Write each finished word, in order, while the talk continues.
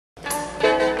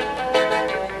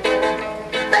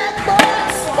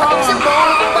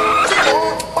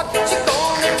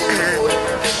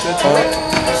Oh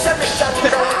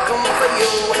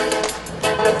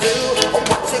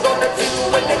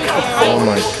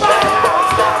my God.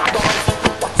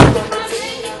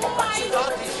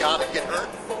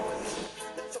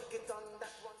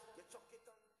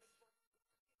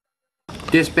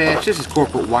 Dispatch, this is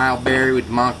Corporal Wildberry with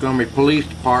the Montgomery Police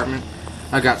Department.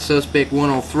 I got suspect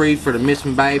 103 for the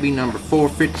missing baby, number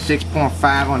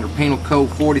 456.5 under Penal Code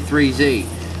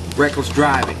 43Z. Reckless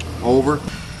driving. Over.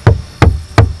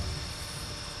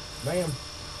 Ma'am,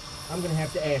 I'm going to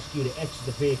have to ask you to exit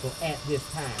the vehicle at this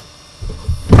time.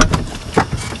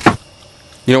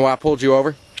 You know why I pulled you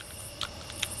over?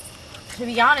 To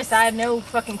be honest, I have no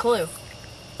fucking clue.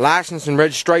 License and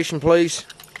registration, please.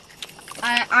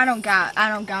 I don't got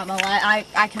my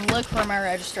I can look for my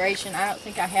registration. I don't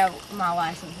think I have my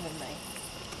license with me.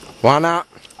 Why not?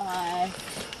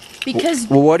 Because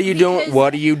well, what are you doing?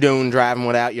 What are you doing driving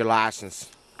without your license?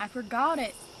 I forgot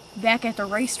it back at the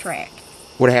racetrack.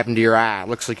 What happened to your eye?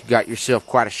 Looks like you got yourself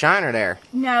quite a shiner there.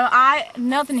 No,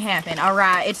 nothing happened. All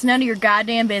right, it's none of your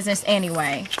goddamn business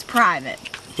anyway. It's private.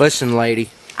 Listen, lady.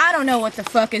 I don't know what the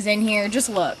fuck is in here. Just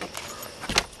look.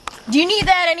 Do you need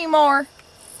that anymore?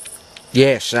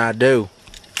 Yes, I do.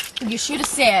 You should have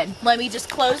said, let me just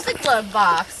close the glove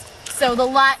box so the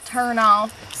light turn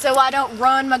off so I don't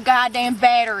run my goddamn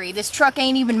battery. This truck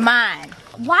ain't even mine.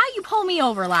 Why you pull me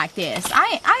over like this?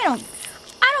 I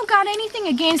don't got anything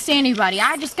against anybody.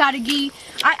 I just gotta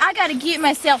I gotta get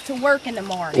myself to work in the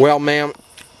morning. Well, ma'am.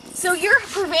 So you're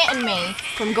preventing me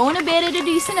from going to bed at a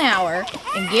decent hour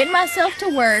and getting myself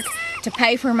to work to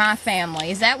pay for my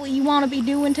family. Is that what you want to be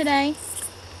doing today?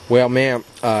 Well, ma'am,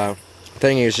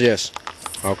 thing is this,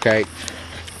 okay?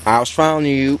 I was following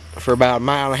you for about a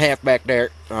mile and a half back there,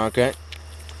 okay?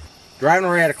 Driving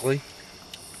erratically,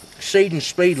 exceeding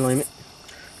speed limit,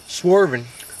 swerving,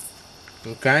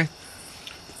 okay?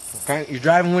 Okay, you're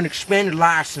driving with an expended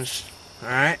license,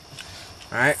 alright?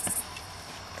 Alright?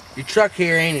 Your truck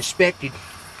here ain't inspected,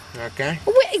 okay?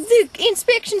 The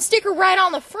inspection sticker right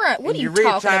on the front. What are you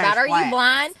talking about? Are you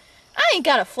blind? I ain't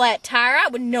got a flat tire. I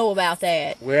would know about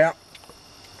that. Well,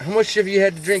 how much have you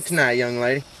had to drink tonight, young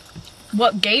lady?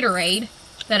 What Gatorade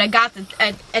that I got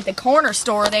at the corner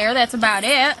store there, that's about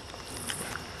it.